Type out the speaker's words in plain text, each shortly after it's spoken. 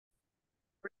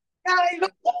Guys,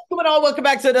 welcome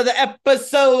back to another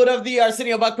episode of the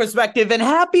Arsenio Buck Perspective, and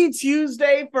happy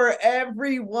Tuesday for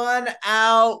everyone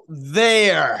out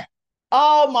there.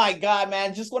 Oh my God,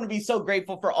 man. Just want to be so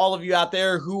grateful for all of you out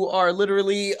there who are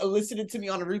literally listening to me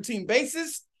on a routine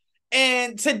basis.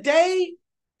 And today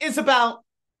is about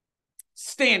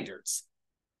standards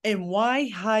and why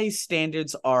high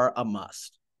standards are a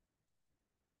must.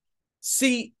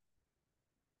 See,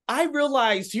 I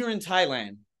realized here in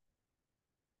Thailand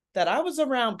that I was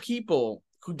around people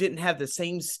who didn't have the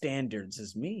same standards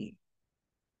as me.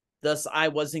 Thus, I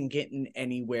wasn't getting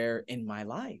anywhere in my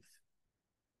life.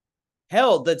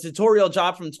 Hell, the tutorial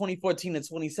job from 2014 to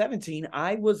 2017,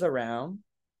 I was around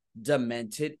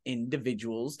demented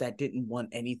individuals that didn't want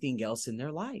anything else in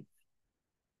their life.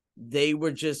 They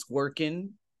were just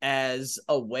working as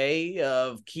a way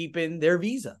of keeping their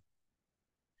visa.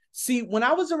 See, when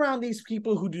I was around these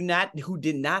people who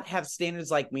did not have standards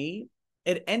like me,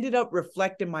 it ended up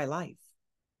reflecting my life.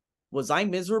 Was I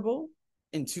miserable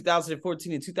in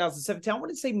 2014 and 2017? I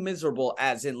wouldn't say miserable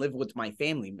as in live with my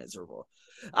family miserable.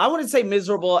 I wouldn't say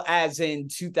miserable as in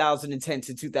 2010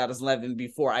 to 2011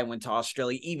 before I went to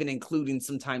Australia, even including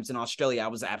sometimes in Australia, I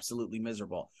was absolutely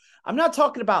miserable. I'm not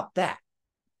talking about that,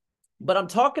 but I'm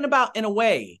talking about in a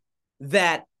way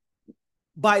that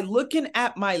by looking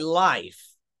at my life,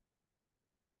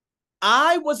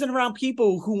 I wasn't around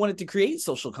people who wanted to create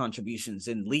social contributions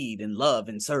and lead and love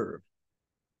and serve.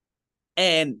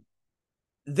 And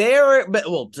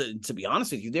to be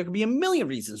honest with you, there could be a million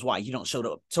reasons why you don't show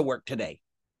up to work today,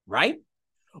 right?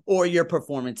 Or your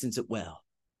performance isn't well.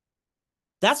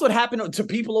 That's what happened to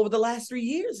people over the last 3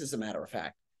 years, as a matter of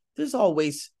fact. There's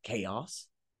always chaos.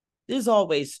 There's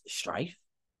always strife.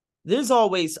 There's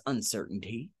always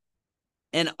uncertainty.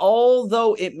 And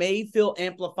although it may feel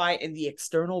amplified in the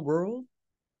external world,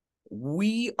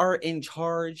 we are in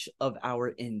charge of our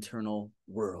internal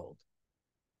world.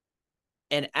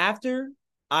 And after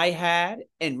I had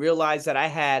and realized that I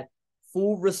had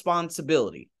full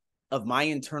responsibility of my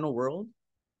internal world,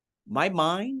 my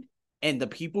mind and the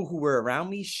people who were around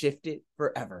me shifted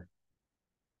forever.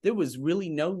 There was really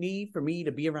no need for me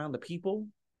to be around the people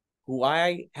who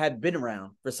I had been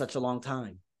around for such a long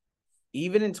time.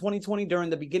 Even in 2020, during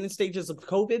the beginning stages of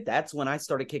COVID, that's when I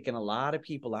started kicking a lot of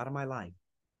people out of my life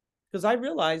because I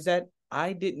realized that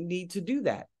I didn't need to do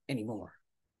that anymore.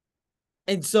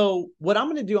 And so what I'm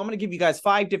going to do, I'm going to give you guys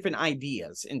 5 different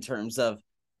ideas in terms of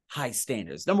high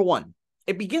standards. Number 1,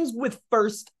 it begins with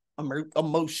first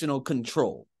emotional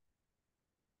control.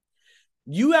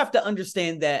 You have to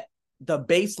understand that the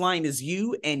baseline is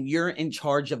you and you're in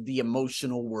charge of the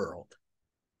emotional world.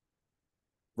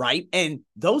 Right? And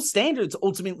those standards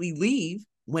ultimately leave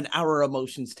when our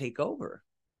emotions take over.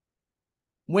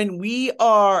 When we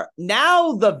are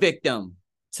now the victim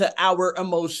to our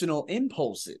emotional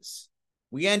impulses,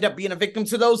 we end up being a victim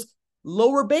to those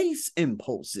lower base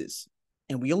impulses.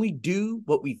 And we only do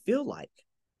what we feel like.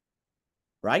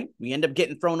 Right? We end up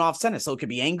getting thrown off center. So it could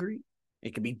be angry.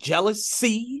 It could be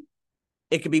jealousy.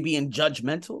 It could be being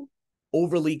judgmental,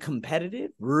 overly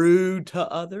competitive, rude to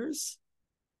others.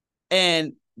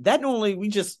 And that normally we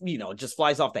just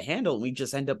flies off the handle and we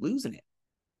just end up losing it.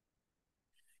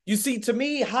 You see, to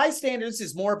me, high standards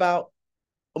is more about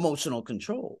emotional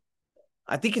control.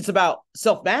 I think it's about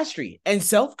self-mastery and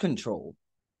self-control.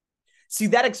 See,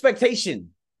 that expectation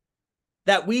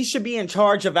that we should be in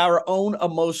charge of our own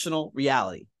emotional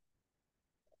reality.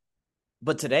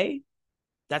 But today,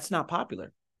 that's not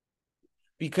popular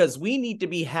because we need to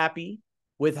be happy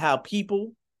with how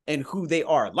people and who they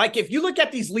are. Like if you look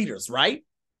at these leaders, right?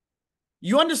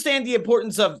 You understand the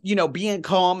importance of, being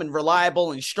calm and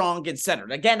reliable and strong and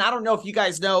centered. Again, I don't know if you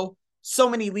guys know so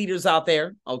many leaders out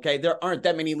there. Okay. There aren't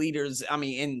that many leaders. I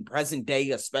mean, in present day,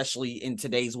 especially in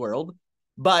today's world,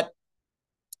 but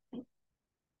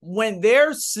when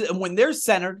they're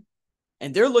centered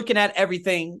and they're looking at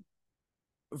everything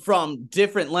from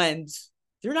different lens,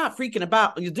 they're not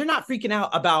freaking out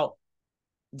about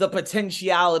the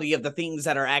potentiality of the things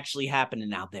that are actually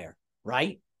happening out there,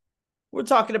 right? We're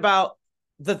talking about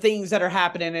the things that are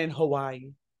happening in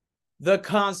Hawaii, the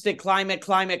constant climate.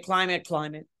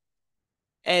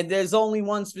 And there's only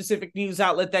one specific news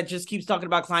outlet that just keeps talking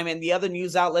about climate, and the other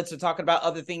news outlets are talking about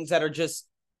other things that are just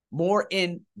more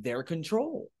in their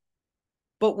control.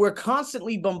 But we're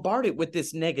constantly bombarded with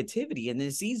this negativity, and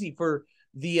it's easy for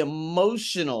the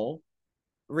emotional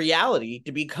reality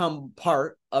to become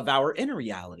part of our inner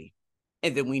reality.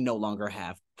 And then we no longer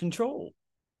have control.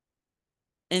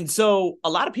 And so a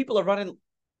lot of people are running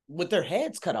with their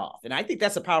heads cut off. And I think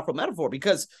that's a powerful metaphor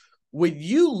because when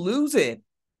you lose it,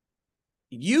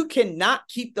 you cannot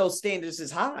keep those standards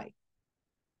as high.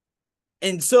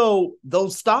 And so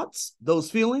those thoughts, those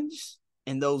feelings,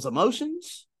 and those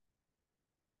emotions,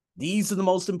 these are the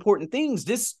most important things.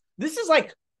 This is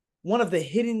like one of the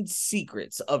hidden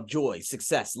secrets of joy,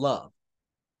 success, love.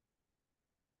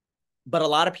 But a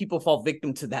lot of people fall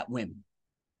victim to that whim.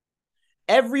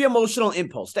 Every emotional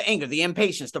impulse, the anger, the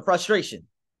impatience, the frustration,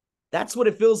 that's what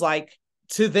it feels like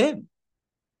to them.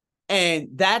 And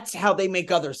that's how they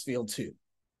make others feel too.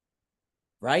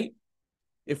 Right?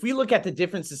 If we look at the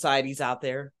different societies out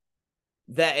there,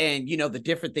 that, and the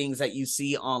different things that you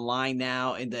see online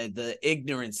now, and the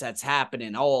ignorance that's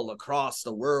happening all across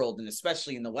the world, and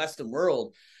especially in the Western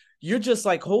world, you're just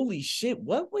like, holy shit,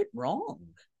 what went wrong?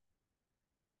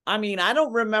 I mean, I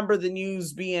don't remember the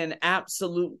news being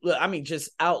just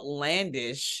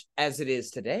outlandish as it is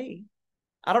today.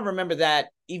 I don't remember that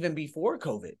even before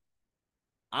COVID.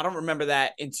 I don't remember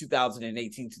that in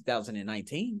 2018,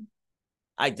 2019.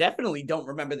 I definitely don't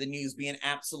remember the news being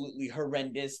absolutely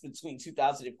horrendous between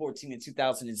 2014 and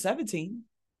 2017.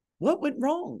 What went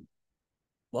wrong?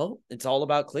 Well, it's all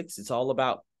about clicks. It's all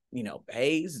about,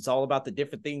 pays. It's all about the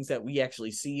different things that we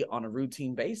actually see on a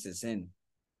routine basis. And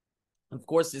of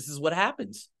course, this is what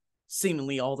happens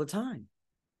seemingly all the time.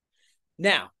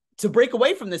 Now, to break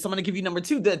away from this, I'm going to give you number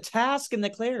 2, the task and the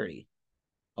clarity.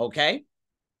 Okay?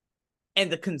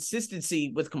 And the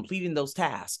consistency with completing those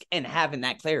tasks and having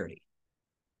that clarity.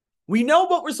 We know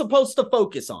what we're supposed to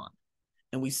focus on,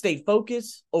 and we stay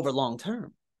focused over long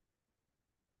term.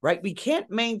 Right? We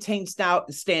can't maintain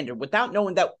standard without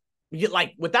knowing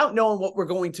without knowing what we're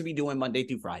going to be doing Monday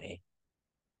through Friday.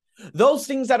 Those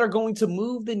things that are going to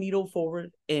move the needle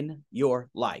forward in your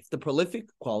life, the prolific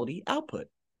quality output.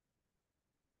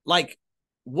 Like,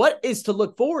 what is to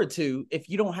look forward to if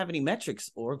you don't have any metrics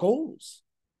or goals?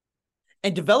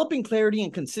 And developing clarity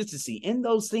and consistency in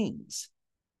those things,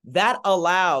 that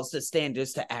allows the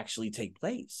standards to actually take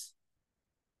place.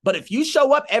 But if you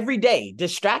show up every day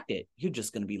distracted, you're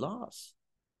just going to be lost.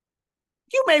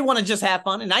 You may want to just have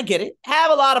fun, and I get it.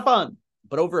 Have a lot of fun.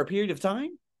 But over a period of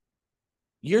time,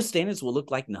 your standards will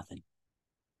look like nothing.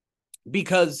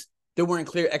 Because there weren't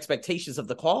clear expectations of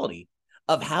the quality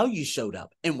of how you showed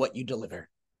up and what you deliver.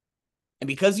 And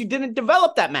because you didn't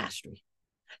develop that mastery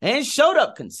and showed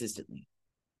up consistently,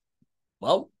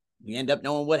 well, we end up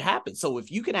knowing what happened. So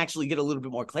if you can actually get a little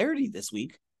bit more clarity this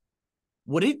week,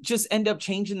 would it just end up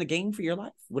changing the game for your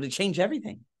life? Would it change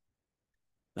everything?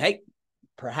 Hey,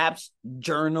 perhaps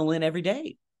journaling every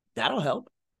day. That'll help.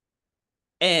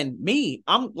 And me,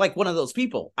 I'm like one of those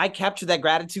people. I capture that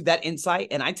gratitude, that insight,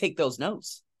 and I take those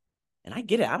notes. And I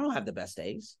get it. I don't have the best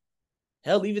days.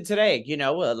 Hell, even today,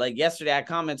 like yesterday, I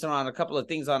commented on a couple of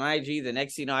things on IG. The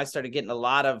next, I started getting a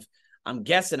lot of, I'm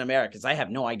guessing Americans. I have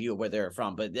no idea where they're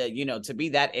from, but to be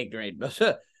that ignorant,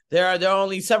 there are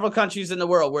only several countries in the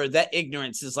world where that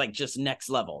ignorance is like just next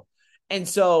level. And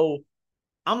so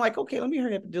I'm like, okay, let me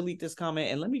hurry up and delete this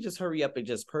comment, and let me just hurry up and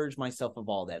just purge myself of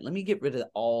all that. Let me get rid of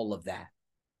all of that.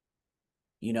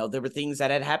 There were things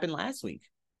that had happened last week.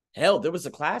 Hell, there was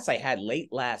a class I had late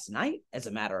night.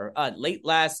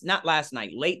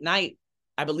 Late night.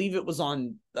 I believe it was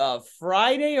on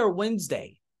Friday or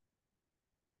Wednesday.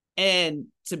 And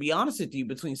to be honest with you,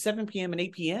 between 7 p.m. and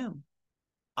 8 p.m.,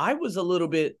 I was a little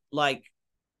bit like,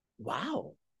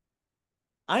 wow,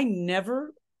 I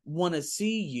never want to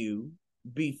see you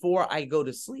before I go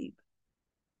to sleep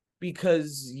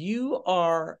because you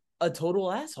are a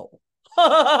total asshole.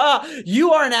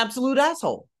 You are an absolute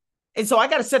asshole. And so I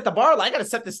got to set the bar. I got to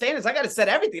set the standards. I got to set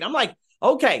everything. I'm like,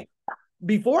 okay,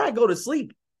 before I go to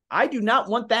sleep, I do not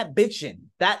want that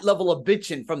level of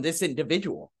bitching from this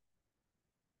individual.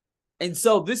 And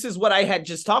so this is what I had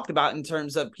just talked about in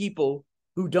terms of people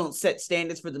who don't set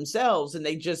standards for themselves, and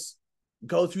they just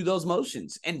go through those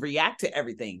motions and react to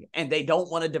everything, and they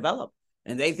don't want to develop.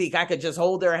 And they think I could just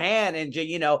hold their hand and,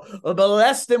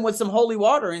 bless them with some holy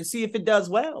water and see if it does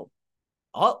well.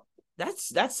 Oh,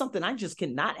 that's something I just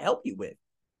cannot help you with.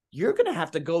 You're going to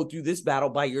have to go through this battle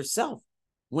by yourself.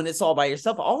 When it's all by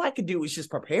yourself, all I could do is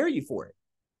just prepare you for it.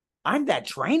 I'm that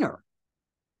trainer.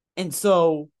 And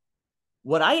so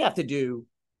what I have to do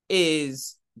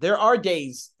is, there are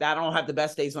days that I don't have the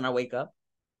best days when I wake up,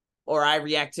 or I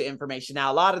react to information.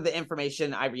 Now, a lot of the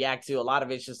information I react to, a lot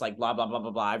of it's just like blah, blah, blah,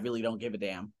 blah, blah. I really don't give a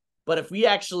damn. But if we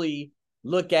actually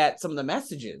look at some of the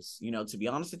messages, to be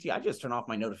honest with you, I just turn off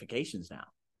my notifications now.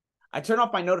 I turn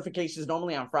off my notifications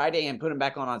normally on Friday and put them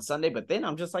back on Sunday. But then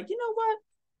I'm just like, you know what?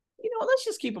 Let's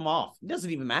just keep them off. It doesn't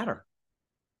even matter.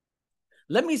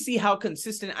 Let me see how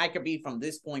consistent I could be from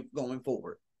this point going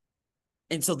forward.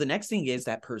 And so the next thing is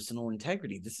that personal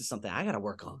integrity. This is something I got to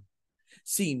work on.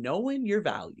 See, knowing your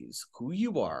values, who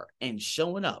you are, and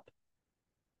showing up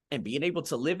And being able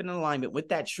to live in alignment with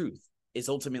that truth is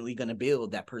ultimately going to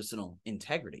build that personal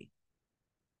integrity.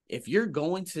 If you're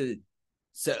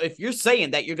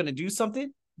saying that you're going to do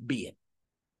something, be it.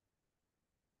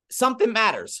 Something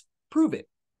matters, prove it.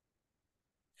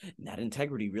 And that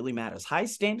integrity really matters. High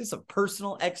standards of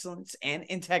personal excellence and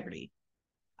integrity.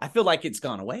 I feel like it's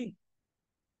gone away.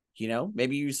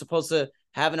 Maybe you're supposed to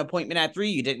have an appointment at 3,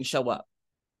 you didn't show up.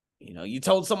 You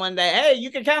told someone that, hey,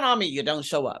 you can count on me, you don't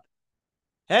show up.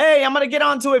 Hey, I'm going to get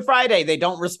onto it Friday, they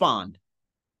don't respond.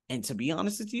 And to be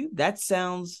honest with you, that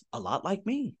sounds a lot like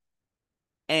me.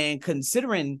 And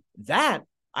considering that,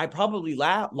 I probably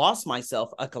lost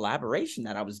myself a collaboration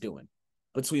that I was doing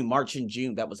between March and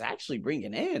June that was actually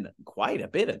bringing in quite a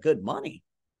bit of good money.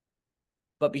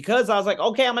 But because I was like,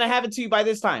 okay, I'm going to have it to you by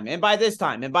this time, and by this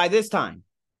time, and by this time.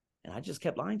 And I just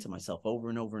kept lying to myself over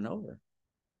and over and over.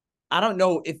 I don't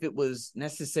know if it was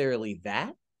necessarily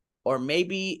that, or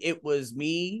maybe it was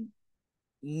me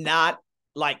not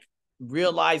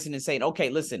realizing and saying, okay,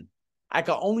 listen, I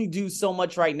can only do so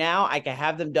much right now. I can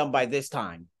have them done by this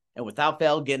time. And without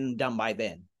fail, getting them done by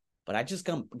then. But I just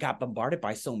got bombarded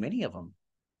by so many of them.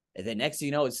 And then next thing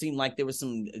you know, it seemed like there was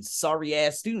some sorry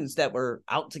ass students that were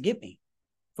out to get me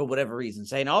for whatever reason,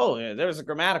 saying, oh, there was a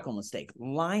grammatical mistake,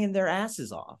 lying their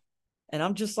asses off. And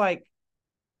I'm just like,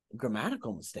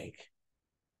 grammatical mistake?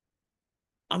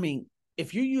 I mean,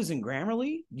 if you're using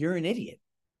Grammarly, you're an idiot.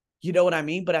 You know what I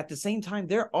mean? But at the same time,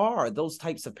 there are those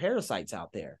types of parasites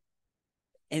out there.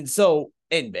 And so,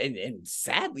 and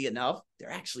sadly enough,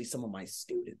 they're actually some of my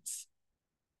students.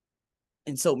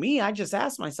 And so I just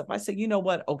asked myself, I said, you know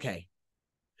what? Okay,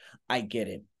 I get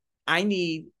it. I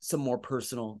need some more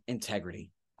personal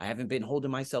integrity. I haven't been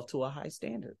holding myself to a high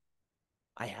standard.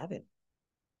 I haven't.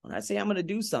 When I say I'm going to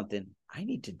do something, I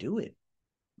need to do it,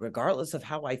 regardless of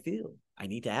how I feel. I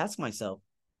need to ask myself,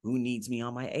 who needs me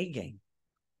on my A game?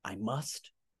 I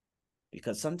must.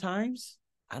 Because sometimes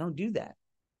I don't do that.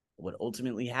 What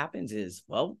ultimately happens is,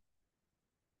 well,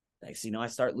 next thing you know, I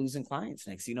start losing clients.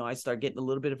 Next thing you know, I start getting a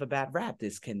little bit of a bad rap.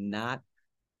 This cannot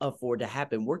afford to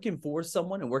happen. Working for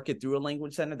someone and working through a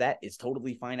language center, that is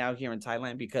totally fine out here in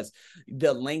Thailand, because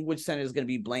the language center is going to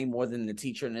be blamed more than the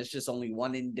teacher. And it's just only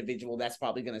one individual that's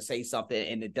probably going to say something,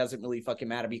 and it doesn't really fucking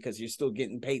matter because you're still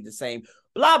getting paid the same,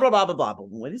 blah, blah, blah, blah, blah. But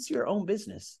when it's your own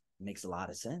business, it makes a lot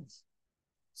of sense.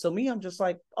 So I'm just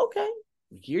like, okay,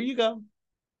 here you go.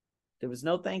 There was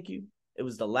no thank you. It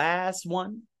was the last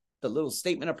one, the little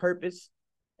statement of purpose.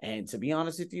 And to be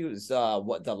honest with you, it was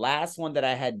the last one that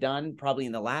I had done probably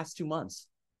in the last 2 months,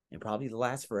 and probably the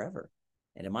last forever.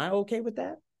 And am I okay with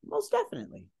that? Most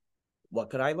definitely.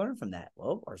 What could I learn from that?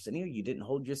 Well, Arsenio, you didn't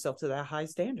hold yourself to that high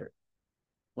standard.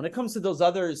 When it comes to those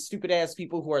other stupid ass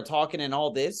people who are talking and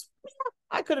all this,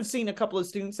 I could have seen a couple of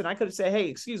students and I could have said, hey,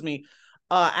 excuse me,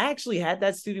 I actually had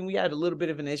that student. We had a little bit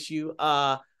of an issue.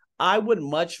 I would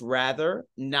much rather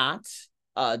not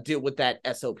deal with that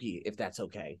SOP, if that's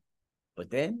okay. But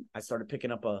then I started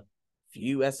picking up a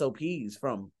few SOPs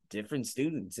from different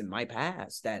students in my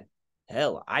past that,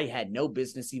 hell, I had no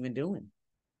business even doing.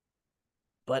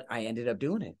 But I ended up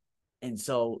doing it. And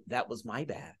so that was my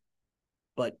bad.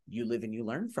 But you live and you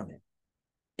learn from it.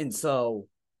 And so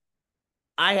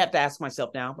I have to ask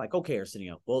myself now, like, okay,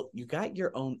 Arsenio, well, you got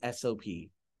your own SOP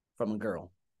from a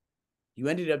girl. You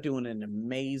ended up doing an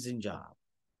amazing job.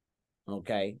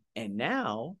 Okay. And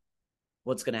now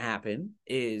what's going to happen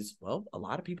is, well, a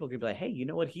lot of people are going to be like, hey, you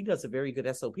know what? He does a very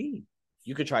good SOP.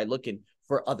 You could try looking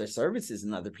for other services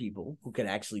and other people who can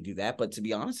actually do that. But to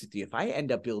be honest with you, if I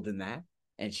end up building that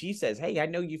and she says, hey, I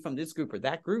know you from this group or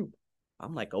that group,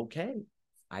 I'm like, okay,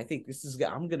 I think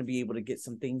I'm going to be able to get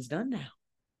some things done now.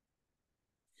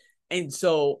 And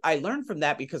so I learned from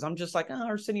that, because I'm just like, oh,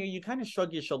 Arsenio, you kind of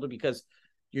shrug your shoulder because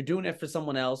you're doing it for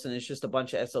someone else and it's just a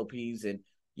bunch of SOPs, and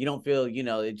you don't feel,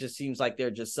 it just seems like there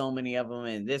are just so many of them,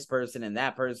 and this person and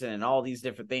that person and all these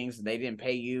different things, and they didn't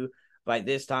pay you by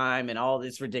this time and all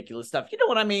this ridiculous stuff. You know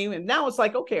what I mean? And now it's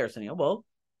like, okay, Arsenio, well,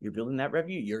 you're building that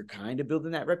you're kind of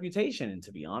building that reputation. And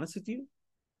to be honest with you,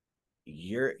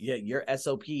 your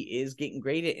SOP is getting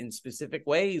graded in specific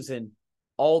ways. And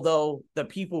although the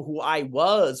people who I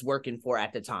was working for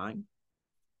at the time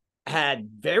had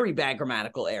very bad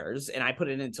grammatical errors, and I put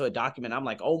it into a document, I'm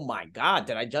like, oh my God,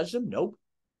 did I judge them? Nope.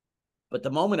 But the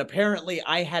moment apparently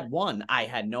I had one, I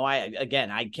had no,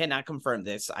 again, I cannot confirm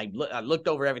this. I looked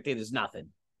over everything. There's nothing.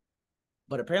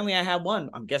 But apparently I had one.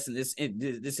 I'm guessing this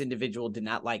individual did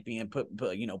not like me and put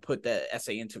the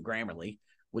essay into Grammarly,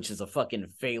 which is a fucking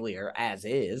failure as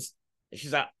is. And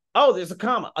she's like, oh, there's a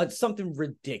comma. Something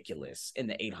ridiculous in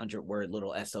the 800-word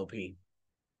little SOP.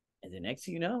 And the next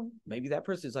thing you know, maybe that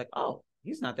person is like, oh,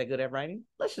 He's not that good at writing.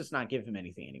 Let's just not give him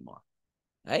anything anymore.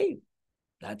 Hey,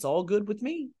 that's all good with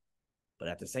me. But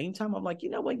at the same time, I'm like, you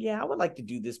know what? Yeah, I would like to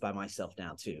do this by myself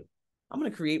now too. I'm going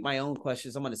to create my own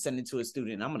questions. I'm going to send it to a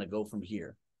student and I'm going to go from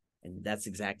here. And that's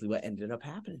exactly what ended up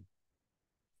happening.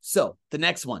 So the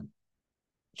next one,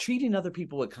 treating other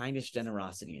people with kindness,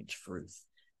 generosity, and truth.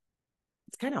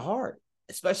 It's kind of hard,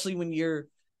 especially when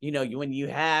when you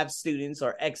have students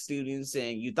or ex-students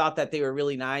and you thought that they were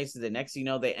really nice, and the next thing you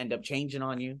know, they end up changing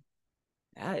on you.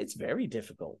 Yeah, it's very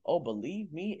difficult. Oh,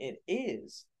 believe me, it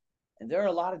is. And there are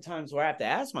a lot of times where I have to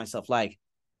ask myself, like,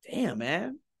 damn,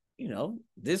 man,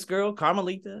 this girl,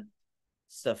 Carmelita,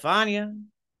 Stefania,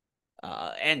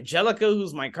 Angelica,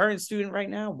 who's my current student right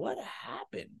now, what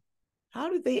happened? How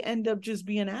did they end up just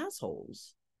being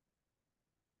assholes?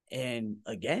 And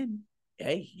again,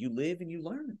 hey, you live and you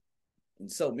learn.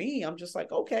 And so me, I'm just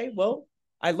like, okay, well,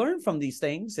 I learned from these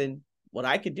things. And what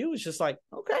I could do is just like,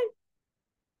 okay,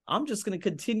 I'm just going to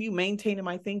continue maintaining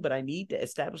my thing, but I need to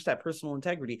establish that personal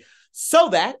integrity so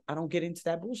that I don't get into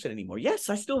that bullshit anymore. Yes,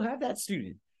 I still have that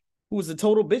student who was a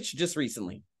total bitch just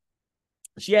recently.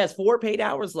 She has 4 paid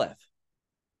hours left.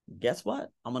 Guess what?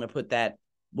 I'm going to put that.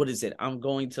 What is it? I'm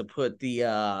going to put the,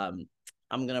 I'm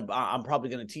probably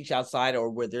going to teach outside or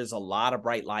where there's a lot of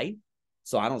bright light.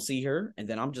 So I don't see her. And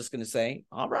then I'm just going to say,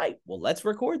 all right, well, let's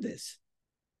record this.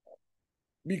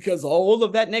 Because all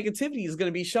of that negativity is going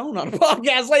to be shown on a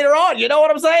podcast later on. You know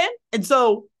what I'm saying? And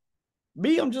so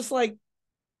me, I'm just like,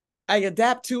 I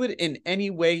adapt to it in any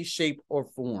way, shape, or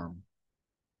form.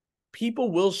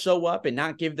 People will show up and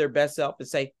not give their best self and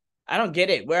say, I don't get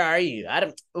it. Where are you?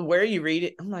 Where are you read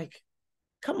it? I'm like,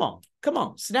 come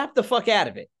on, snap the fuck out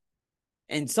of it.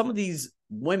 And some of these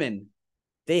women,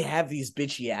 they have these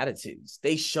bitchy attitudes.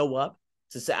 They show up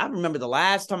to say, I remember the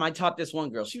last time I taught this one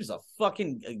girl, she was a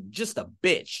fucking, just a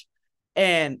bitch.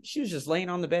 And she was just laying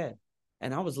on the bed.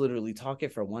 And I was literally talking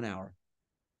for 1 hour.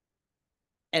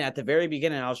 And at the very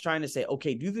beginning, I was trying to say,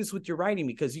 okay, do this with your writing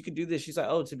because you can do this. She's like,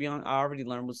 oh, to be honest, I already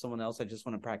learned with someone else. I just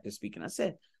want to practice speaking. I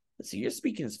said, listen, you're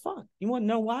speaking as fuck. You want to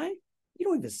know why? You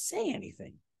don't even say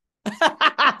anything.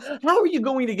 How are you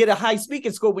going to get a high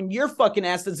speaking score when your fucking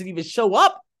ass doesn't even show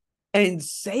up and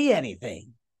say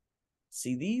anything?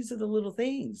 See, these are the little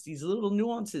things, these little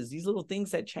nuances, these little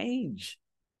things that change.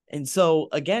 And so,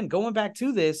 again, going back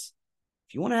to this,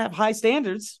 if you want to have high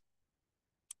standards,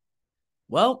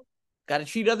 well, got to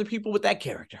treat other people with that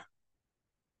character.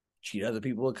 Treat other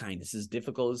people with kindness, as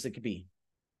difficult as it could be.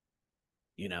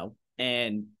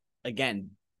 And again,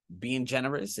 being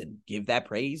generous and give that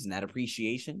praise and that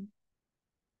appreciation.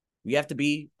 We have to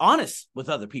be honest with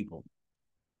other people.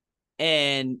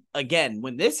 And again,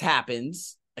 when this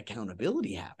happens,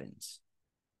 accountability happens.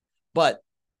 But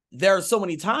there are so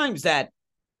many times that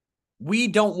we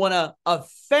don't want to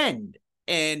offend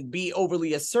and be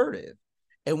overly assertive.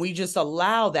 And we just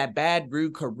allow that bad,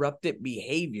 rude, corrupted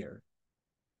behavior.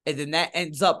 And then that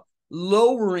ends up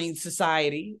lowering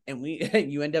society. And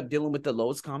you end up dealing with the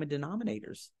lowest common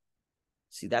denominators.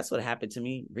 See, that's what happened to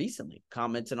me recently,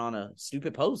 commenting on a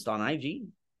stupid post on IG.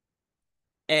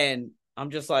 And I'm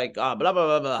just like, blah, blah,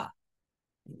 blah, blah.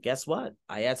 And guess what?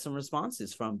 I had some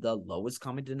responses from the lowest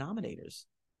common denominators.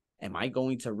 Am I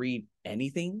going to read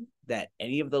anything that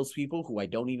any of those people who I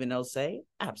don't even know say?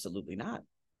 Absolutely not.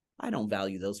 I don't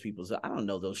value those people. I don't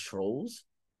know those trolls.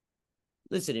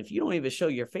 Listen, if you don't even show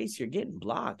your face, you're getting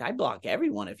blocked. I block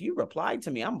everyone. If you reply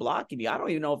to me, I'm blocking you. I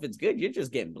don't even know if it's good. You're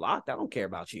just getting blocked. I don't care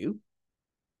about you.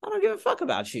 I don't give a fuck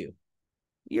about you.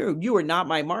 You are not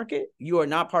my market. You are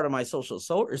not part of my social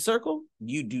circle.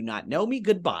 You do not know me.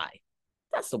 Goodbye.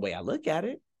 That's the way I look at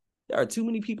it. There are too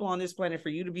many people on this planet for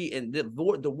you to be in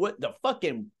the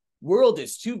fucking world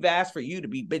is too vast for you to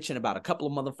be bitching about a couple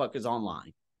of motherfuckers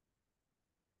online.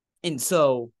 And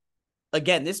so,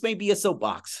 again, this may be a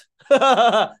soapbox,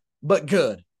 but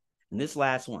good. And this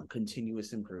last one,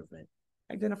 continuous improvement.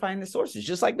 Identifying the sources,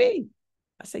 just like me.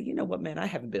 I say, you know what, man, I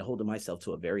haven't been holding myself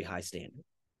to a very high standard.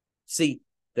 See,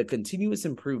 the continuous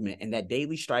improvement and that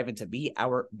daily striving to be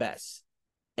our best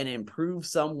and improve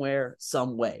somewhere,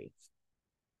 some way.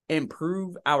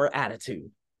 Improve our attitude.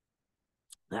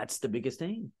 That's the biggest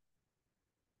thing.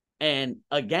 And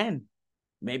again,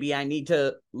 maybe I need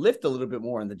to lift a little bit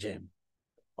more in the gym.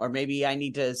 Or maybe I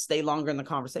need to stay longer in the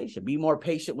conversation. Be more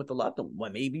patient with the loved one.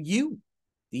 Well, maybe you.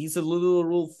 These are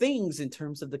little things in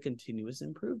terms of the continuous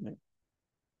improvement.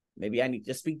 Maybe I need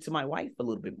to speak to my wife a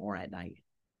little bit more at night.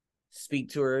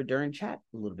 Speak to her during chat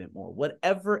a little bit more.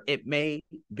 Whatever it may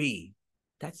be,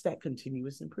 that's that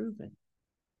continuous improvement.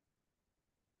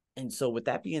 And so with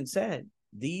that being said,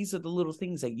 these are the little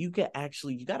things that you got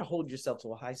to hold yourself to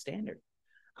a high standard.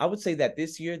 I would say that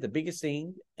this year, the biggest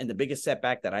thing and the biggest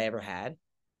setback that I ever had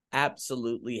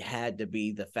absolutely had to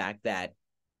be the fact that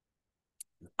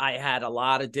I had a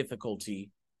lot of difficulty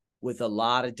with a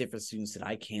lot of different students that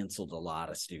I canceled a lot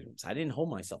of students. I didn't hold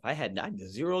myself. I had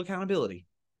zero accountability.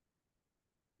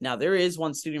 Now, there is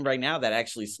one student right now that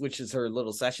actually switches her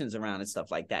little sessions around and stuff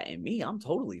like that. And me, I'm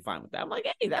totally fine with that. I'm like,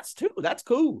 hey, that's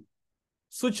cool.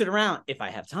 Switch it around if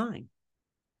I have time.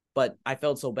 But I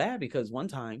felt so bad because one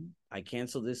time I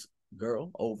canceled this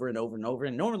girl over and over and over.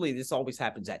 And normally this always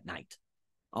happens at night.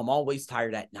 I'm always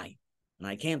tired at night. And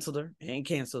I canceled her and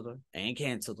canceled her and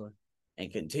canceled her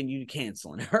and continued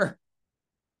canceling her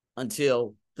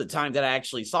until the time that I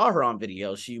actually saw her on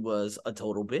video, she was a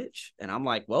total bitch. And I'm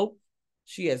like, well,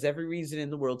 she has every reason in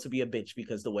the world to be a bitch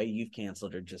because the way you've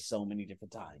canceled her just so many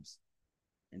different times.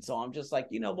 And so I'm just like,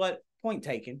 you know what? Point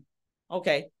taken.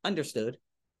 Okay, understood.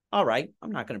 All right,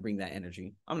 I'm not going to bring that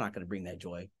energy. I'm not going to bring that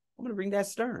joy. I'm going to bring that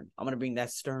stern. I'm going to bring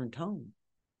that stern tone.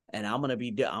 And I'm going to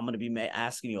be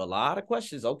asking you a lot of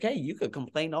questions. Okay, you could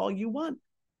complain all you want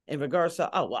in regards to,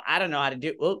 oh, well, I don't know how to do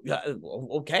it. Well,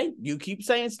 okay, you keep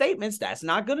saying statements. That's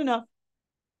not good enough.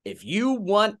 If you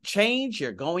want change,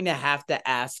 you're going to have to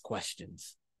ask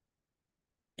questions.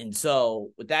 And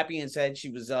so with that being said, she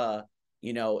was,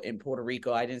 in Puerto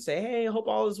Rico. I didn't say, hey, I hope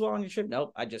all is well on your trip.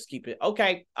 Nope. I just keep it.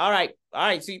 Okay. All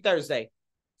right. See you Thursday.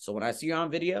 So when I see you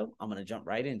on video, I'm going to jump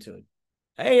right into it.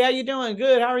 Hey, how you doing?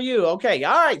 Good. How are you? Okay.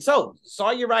 All right. So saw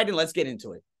you writing. Let's get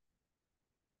into it.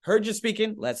 Heard you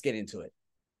speaking. Let's get into it.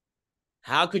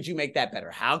 How could you make that better?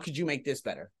 How could you make this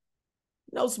better?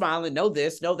 No smiling, no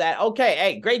this, no that. Okay,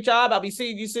 hey, great job. I'll be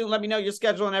seeing you soon. Let me know your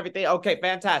schedule and everything. Okay,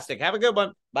 fantastic. Have a good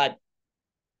one. Bye.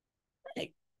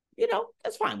 Hey,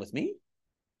 that's fine with me.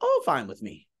 All fine with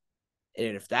me.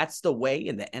 And if that's the way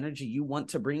and the energy you want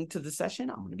to bring to the session,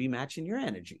 I'm going to be matching your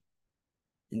energy.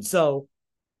 And so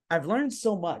I've learned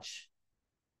so much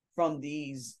from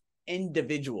these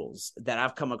individuals that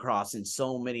I've come across in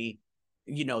so many,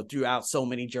 throughout so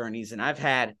many journeys. And I've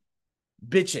had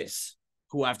bitches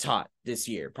who I've taught this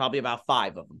year, probably about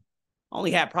 5 of them.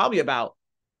 Only had probably about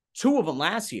 2 of them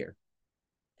last year.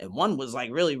 And one was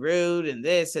like really rude and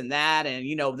this and that.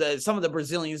 And, some of the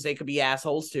Brazilians, they could be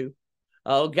assholes too.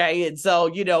 Okay. And so,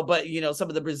 some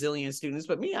of the Brazilian students,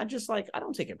 but me, I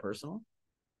don't take it personal.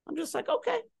 I'm just like,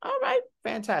 okay, all right,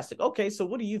 fantastic. Okay. So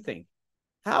what do you think?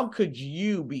 How could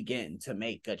you begin to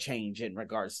make a change in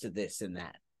regards to this and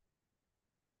that?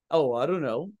 Oh, I don't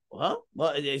know.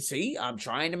 Well, see, I'm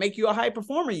trying to make you a high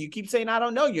performer. You keep saying, I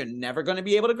don't know. You're never going to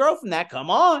be able to grow from that. Come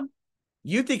on.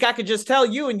 You think I could just tell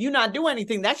you and you not do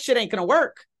anything? That shit ain't going to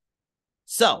work.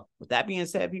 So with that being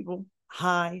said, people,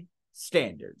 high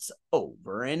standards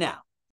over and out.